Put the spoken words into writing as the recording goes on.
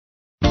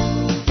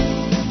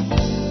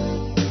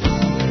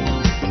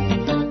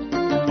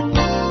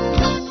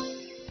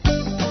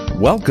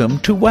Welcome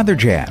to Weather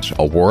Jazz,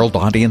 a world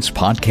audience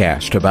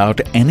podcast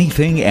about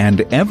anything and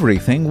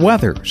everything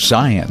weather,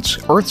 science,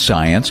 earth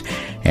science,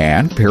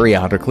 and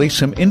periodically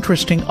some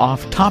interesting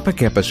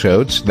off-topic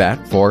episodes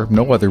that, for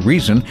no other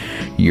reason,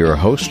 your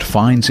host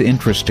finds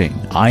interesting.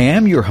 I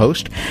am your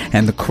host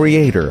and the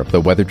creator of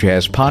the Weather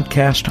Jazz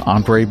podcast,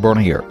 Andre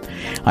Bernier.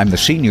 I'm the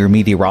senior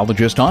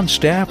meteorologist on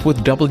staff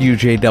with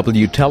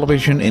WJW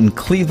Television in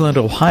Cleveland,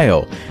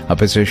 Ohio, a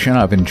position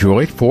I've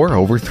enjoyed for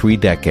over 3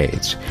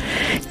 decades.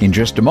 In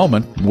just a moment,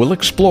 we'll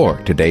explore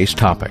today's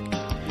topic.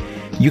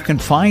 You can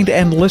find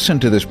and listen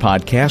to this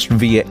podcast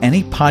via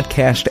any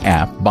podcast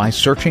app by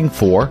searching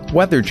for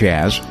Weather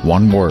Jazz,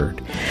 one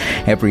word.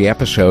 Every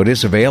episode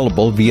is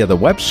available via the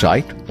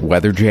website,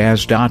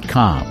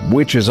 weatherjazz.com,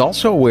 which is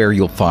also where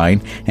you'll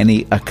find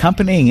any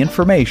accompanying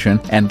information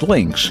and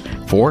links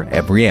for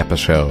every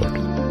episode.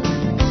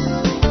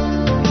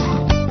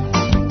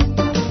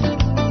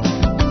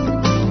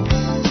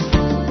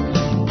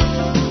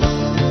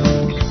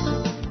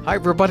 Hi,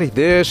 everybody.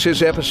 This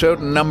is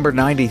episode number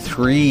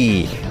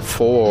 93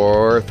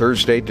 for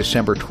Thursday,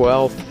 December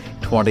 12th,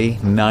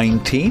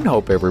 2019.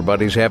 Hope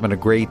everybody's having a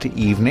great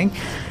evening.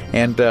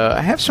 And I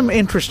have some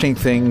interesting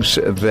things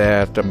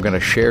that I'm going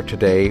to share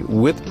today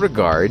with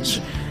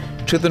regards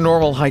to the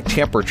normal high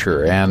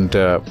temperature. And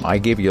I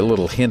gave you a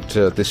little hint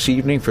this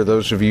evening for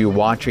those of you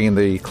watching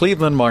the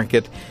Cleveland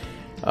market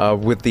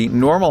with the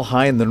normal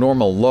high and the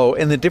normal low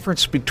and the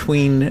difference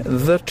between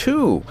the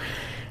two.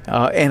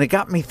 And it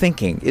got me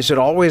thinking, is it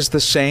always the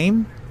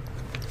same?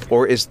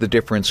 Or is the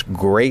difference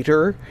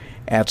greater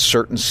at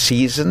certain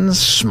seasons,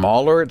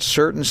 smaller at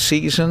certain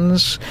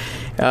seasons?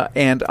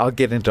 And I'll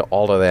get into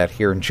all of that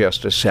here in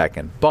just a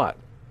second. But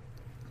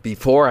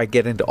before I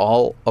get into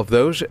all of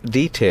those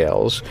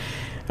details,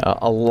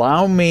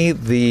 allow me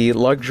the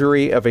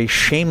luxury of a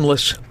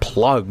shameless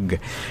plug.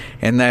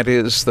 And that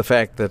is the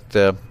fact that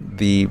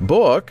the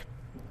book,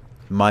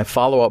 my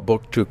follow-up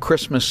book to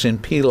Christmas in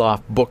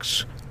Pilaf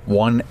Books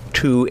 1,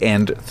 2,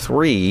 and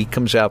 3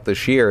 comes out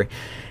this year,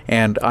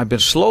 and I've been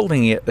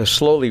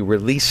slowly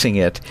releasing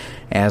it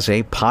as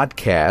a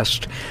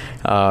podcast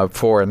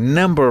for a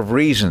number of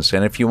reasons.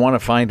 And if you want to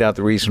find out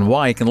the reason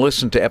why, you can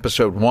listen to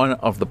episode 1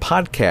 of the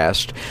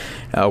podcast,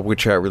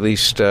 which I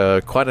released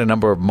quite a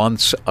number of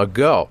months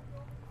ago.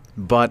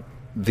 But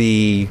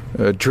the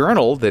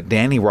journal that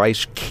Danny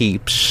Rice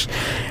keeps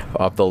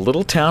of the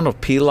little town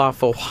of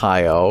Pilaf,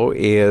 Ohio,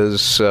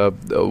 is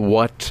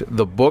what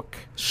the book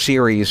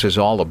series is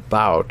all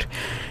about.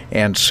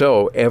 And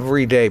so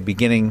every day,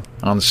 beginning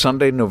on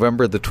Sunday,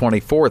 November the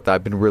 24th,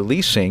 I've been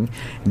releasing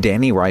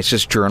Danny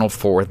Rice's journal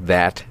for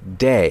that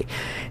day.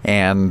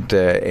 And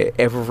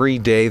every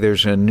day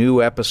there's a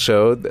new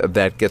episode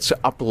that gets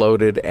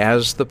uploaded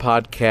as the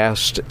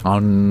podcast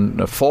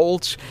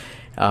unfolds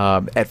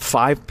at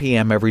 5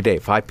 p.m. every day,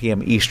 5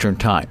 p.m. Eastern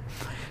Time.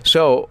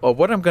 So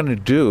what I'm going to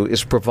do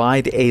is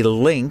provide a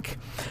link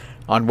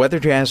on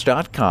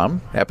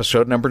weatherjazz.com,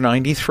 episode number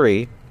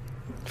 93,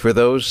 for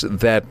those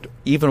that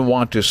even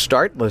want to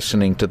start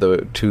listening to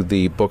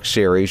the book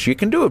series. You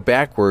can do it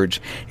backwards.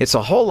 It's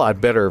a whole lot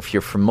better if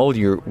you're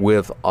familiar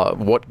with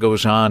what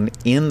goes on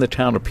in the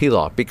town of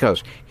Pilaf,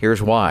 because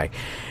here's why.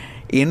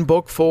 In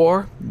Book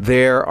 4,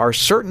 there are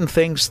certain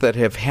things that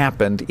have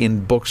happened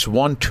in Books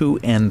 1, 2,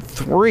 and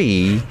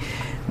 3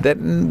 that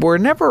were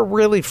never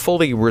really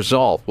fully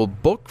resolved. Well,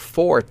 Book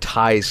 4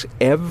 ties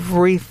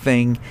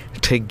everything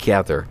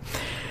together.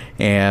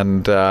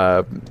 And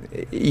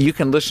you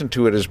can listen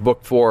to it as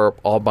Book 4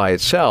 all by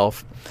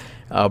itself.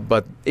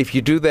 But if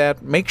you do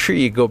that, make sure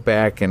you go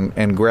back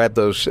and grab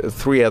those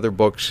 3 other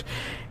books.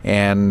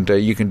 And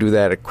you can do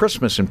that at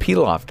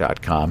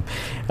christmasinpilaf.com.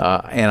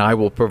 And I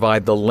will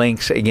provide the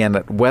links again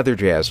at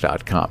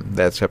weatherjazz.com.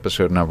 That's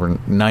episode number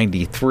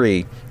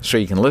 93. So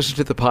you can listen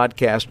to the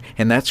podcast,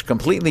 and that's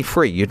completely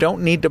free. You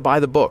don't need to buy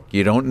the book.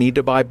 You don't need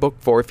to buy Book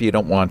 4 if you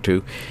don't want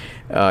to.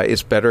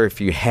 It's better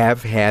if you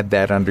have had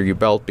that under your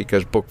belt,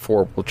 because Book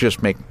 4 will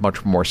just make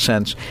much more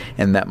sense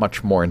and that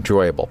much more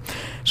enjoyable.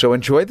 So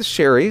enjoy the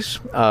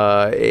series.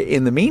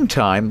 In the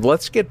meantime,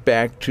 let's get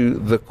back to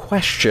the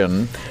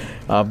question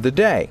of the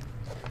day.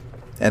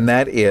 And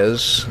that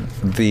is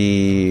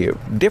the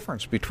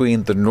difference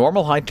between the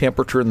normal high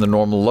temperature and the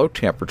normal low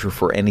temperature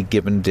for any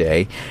given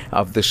day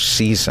of the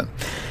season.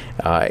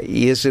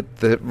 Is it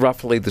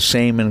roughly the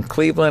same in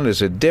Cleveland?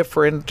 Is it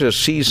different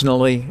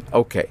seasonally?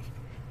 Okay.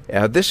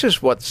 This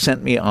is what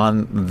sent me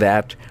on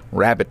that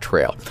rabbit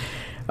trail.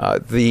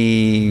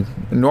 The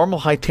normal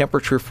high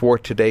temperature for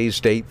today's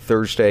date,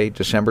 Thursday,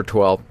 December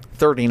 12th,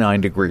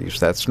 39 degrees.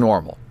 That's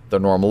normal. The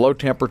normal low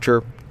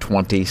temperature,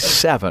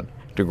 27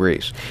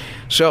 degrees.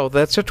 So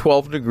that's a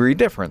 12-degree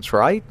difference,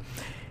 right?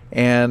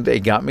 And it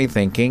got me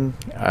thinking,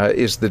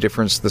 is the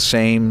difference the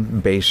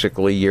same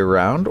basically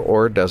year-round,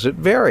 or does it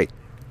vary?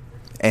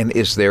 And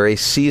is there a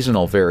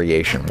seasonal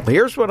variation? Well,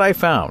 here's what I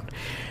found.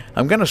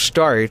 I'm going to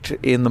start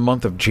in the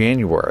month of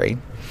January,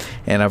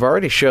 And I've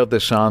already showed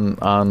this on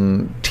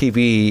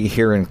TV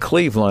here in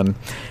Cleveland,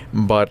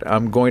 but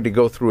I'm going to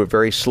go through it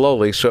very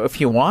slowly. So if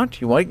you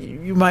want,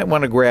 you might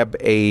want to grab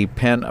a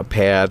pen, a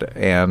pad,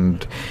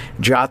 and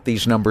jot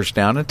these numbers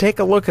down and take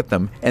a look at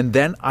them. And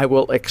then I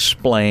will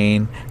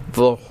explain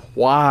the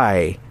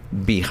why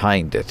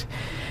behind it.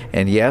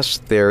 And yes,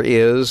 there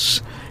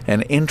is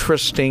an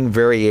interesting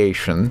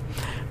variation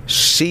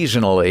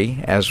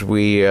seasonally as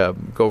we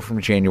go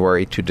from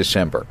January to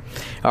December.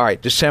 All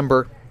right,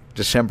 December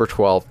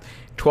 12th,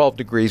 12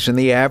 degrees, and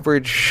the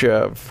average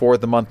for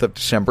the month of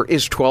December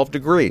is 12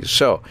 degrees.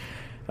 So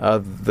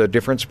the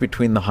difference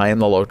between the high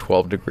and the low,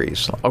 12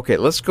 degrees. Okay,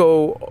 let's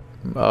go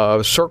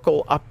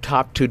circle up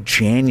top to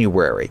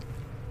January.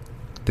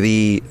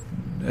 The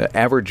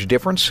average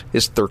difference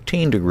is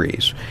 13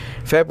 degrees.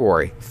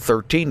 February,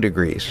 13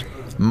 degrees.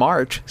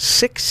 March,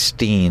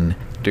 16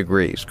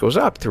 degrees. Goes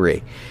up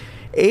 3.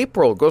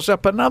 April goes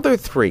up another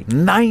 3,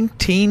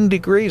 19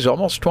 degrees,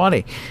 almost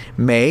 20.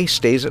 May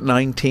stays at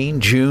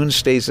 19. June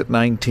stays at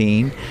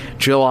 19.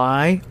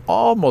 July,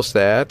 almost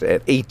that,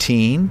 at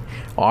 18.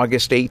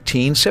 August,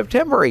 18.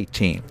 September,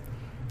 18.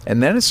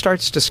 And then it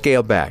starts to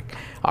scale back.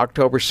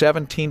 October,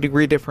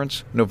 17-degree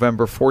difference.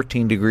 November,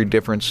 14-degree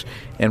difference.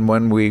 And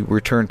when we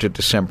return to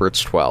December,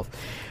 it's 12.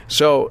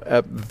 So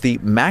the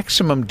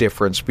maximum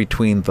difference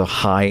between the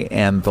high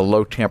and the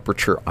low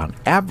temperature on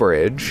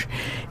average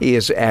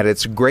is at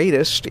its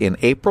greatest in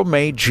April,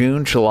 May,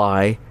 June,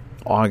 July,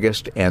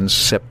 August, and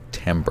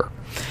September.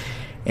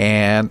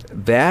 And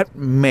that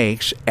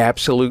makes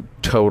absolute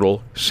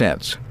total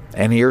sense.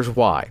 And here's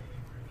why.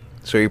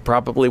 So you're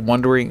probably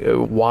wondering,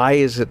 why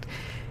is it?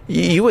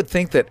 You would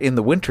think that in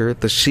the winter,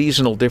 the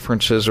seasonal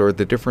differences or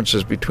the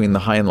differences between the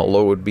high and the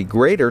low would be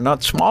greater,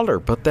 not smaller,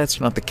 but that's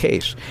not the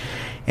case.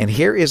 And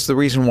here is the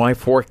reason why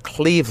for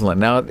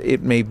Cleveland. Now,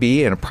 it may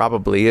be, and it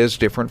probably is,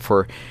 different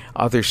for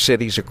other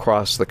cities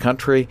across the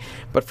country.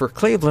 But for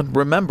Cleveland,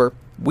 remember,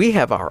 we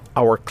have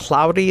our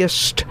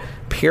cloudiest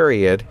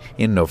period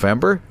in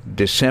November,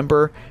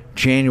 December,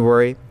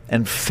 January,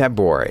 and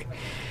February.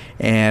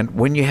 And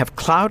when you have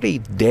cloudy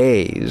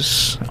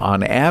days,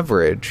 on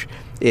average,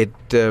 it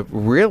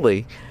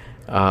really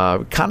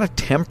kind of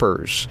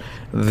tempers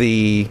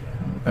the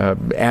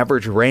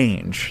average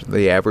range,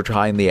 the average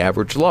high and the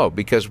average low,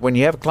 because when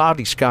you have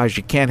cloudy skies,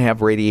 you can't have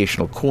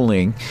radiational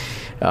cooling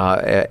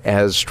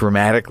as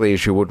dramatically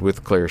as you would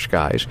with clear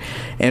skies.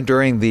 And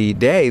during the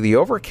day, the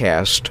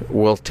overcast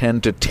will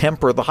tend to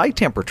temper the high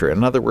temperature.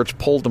 In other words,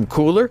 pull them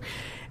cooler,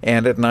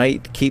 and at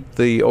night keep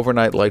the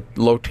overnight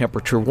low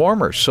temperature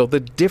warmer. So the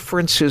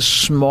difference is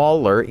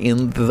smaller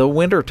in the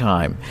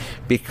wintertime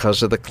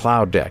because of the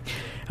cloud deck.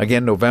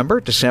 Again,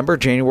 November, December,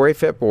 January,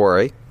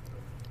 February,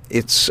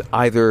 it's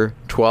either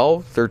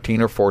 12,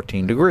 13, or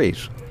 14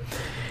 degrees.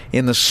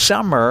 In the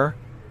summer,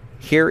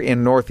 here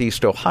in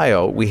Northeast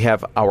Ohio, we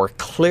have our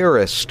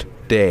clearest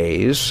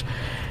days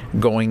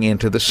going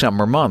into the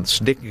summer months.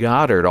 Dick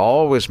Goddard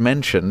always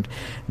mentioned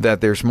that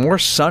there's more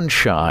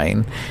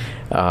sunshine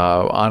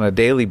on a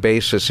daily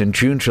basis in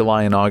June,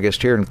 July, and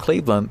August here in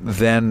Cleveland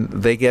than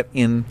they get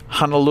in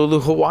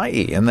Honolulu,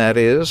 Hawaii, and that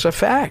is a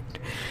fact.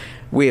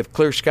 We have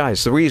clear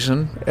skies. The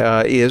reason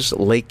is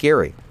Lake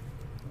Erie.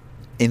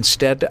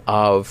 Instead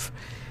of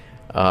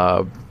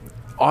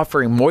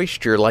offering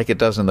moisture like it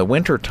does in the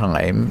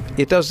wintertime,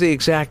 it does the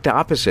exact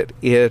opposite.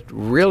 It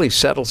really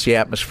settles the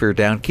atmosphere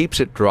down, keeps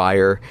it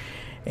drier,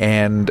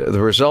 and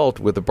the result,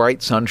 with the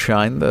bright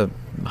sunshine, the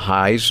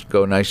highs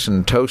go nice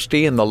and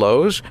toasty, and the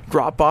lows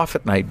drop off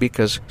at night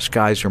because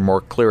skies are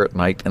more clear at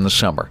night in the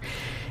summer.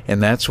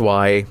 And that's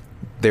why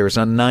there's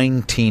a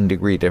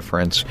 19-degree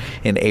difference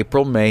in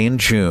April, May, and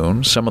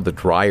June, some of the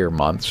drier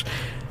months.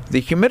 The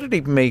humidity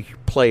may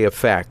play a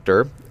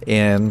factor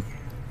in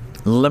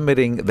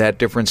limiting that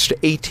difference to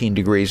 18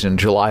 degrees in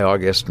July,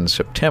 August, and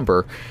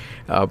September.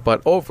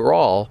 But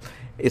overall,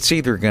 it's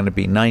either going to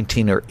be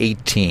 19 or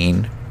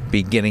 18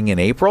 beginning in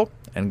April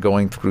and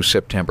going through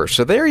September.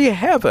 So there you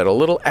have it, a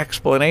little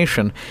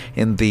explanation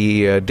in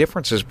the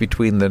differences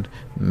between the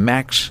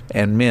max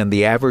and min,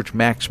 the average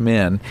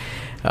max-min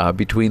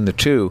between the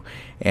two.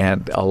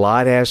 And a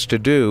lot has to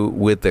do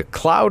with the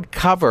cloud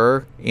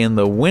cover in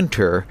the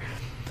winter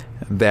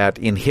that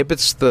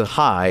inhibits the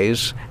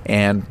highs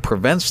and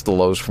prevents the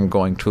lows from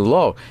going too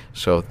low.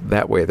 So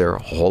that way they're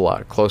a whole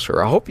lot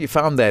closer. I hope you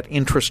found that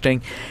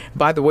interesting.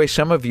 By the way,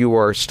 some of you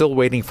are still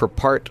waiting for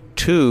part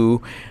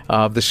 2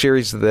 of the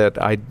series that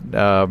I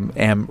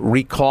am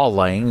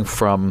recalling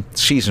from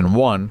season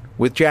 1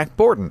 with Jack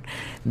Borden.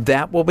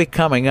 That will be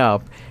coming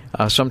up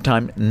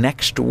sometime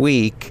next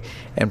week,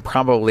 and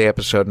probably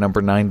episode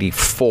number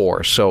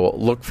 94. So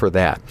look for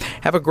that.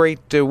 Have a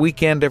great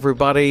weekend,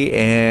 everybody.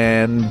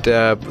 And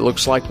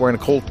looks like we're in a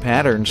cold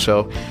pattern,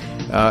 so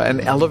an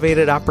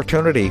elevated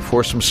opportunity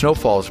for some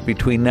snowfalls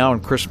between now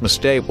and Christmas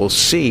Day. We'll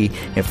see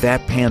if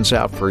that pans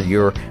out for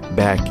your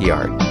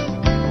backyard.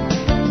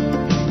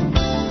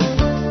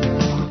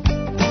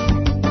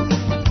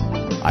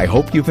 I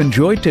hope you've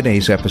enjoyed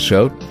today's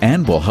episode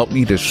and will help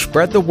me to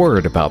spread the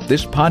word about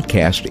this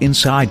podcast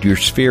inside your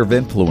sphere of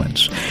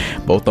influence,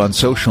 both on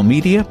social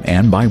media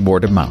and by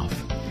word of mouth.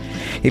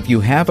 If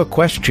you have a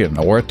question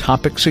or a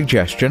topic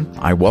suggestion,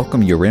 I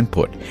welcome your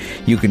input.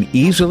 You can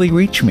easily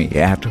reach me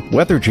at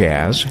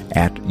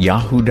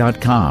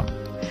weatherjazz@yahoo.com.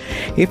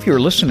 If you're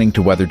listening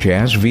to Weather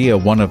Jazz via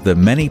one of the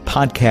many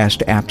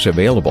podcast apps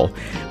available,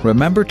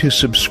 remember to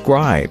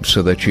subscribe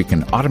so that you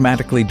can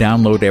automatically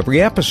download every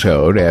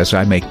episode as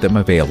I make them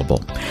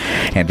available.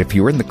 And if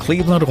you're in the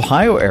Cleveland,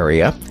 Ohio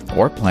area,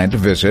 or plan to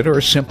visit or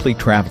simply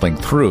traveling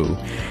through,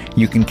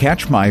 you can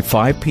catch my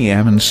 5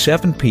 p.m. and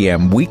 7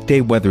 p.m.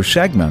 weekday weather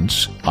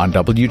segments on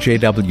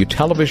WJW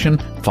Television,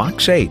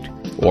 Fox 8,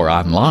 or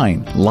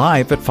online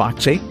live at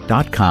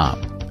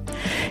fox8.com.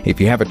 If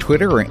you have a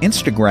Twitter or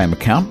Instagram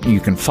account, you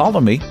can follow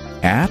me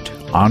at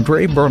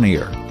Andre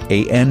Bernier,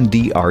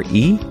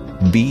 AndreBernier.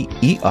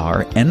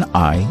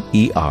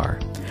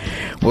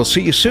 We'll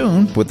see you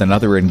soon with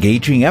another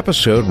engaging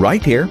episode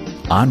right here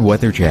on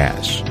Weather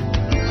Jazz.